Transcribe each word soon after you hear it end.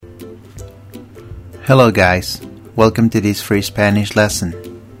Hello guys, welcome to this free Spanish lesson.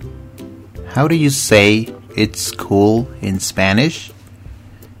 How do you say it's cool in Spanish?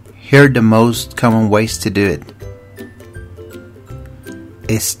 Here are the most common ways to do it.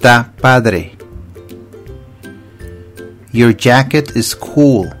 Está padre. Your jacket is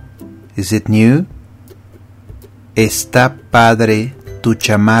cool. Is it new? Está padre tu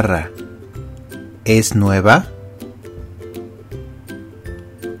chamarra. ¿Es nueva?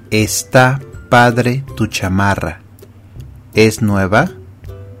 Está padre tu chamarra. ¿Es nueva?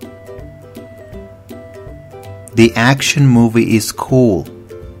 The action movie is cool.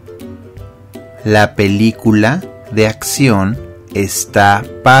 La película de acción está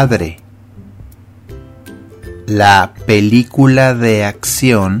padre. La película de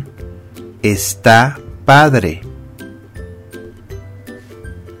acción está padre.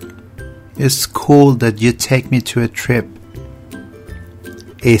 It's cool that you take me to a trip.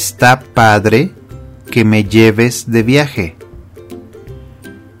 Está padre que me lleves de viaje.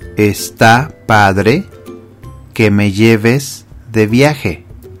 Está padre que me lleves de viaje.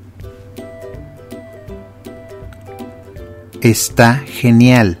 Está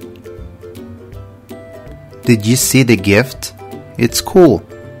genial. Did you see the gift? It's cool.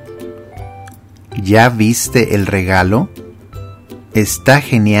 ¿Ya viste el regalo? Está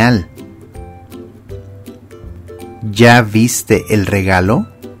genial. ¿Ya viste el regalo?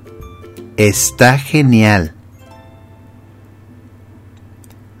 Está genial.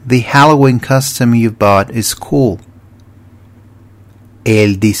 The Halloween costume you bought is cool.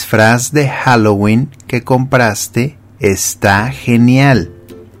 El disfraz de Halloween que compraste está genial.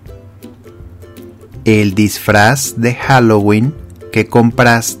 El disfraz de Halloween que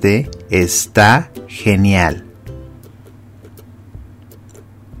compraste está genial.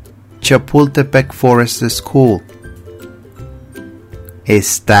 Chapultepec Forest is cool.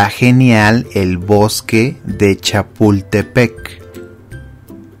 Está genial el bosque de Chapultepec.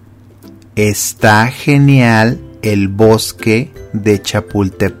 Está genial el bosque de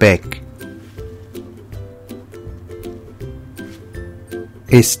Chapultepec.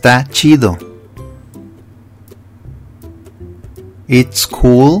 Está chido. It's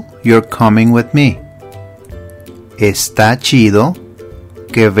cool you're coming with me. Está chido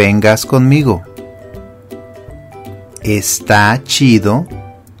que vengas conmigo. Está chido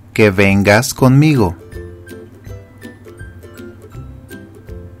que vengas conmigo.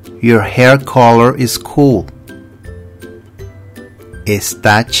 Your hair color is cool.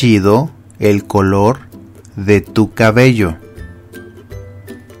 Está chido el color de tu cabello.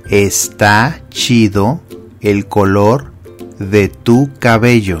 Está chido el color de tu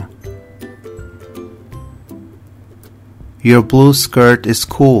cabello. Your blue skirt is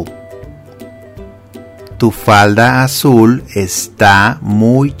cool. Tu falda azul está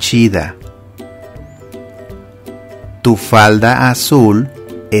muy chida. Tu falda azul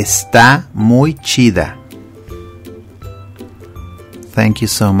está muy chida. Thank you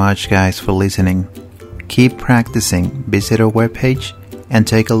so much, guys, for listening. Keep practicing. Visit our webpage and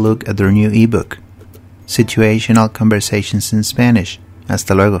take a look at their new ebook, Situational Conversations in Spanish.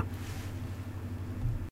 Hasta luego.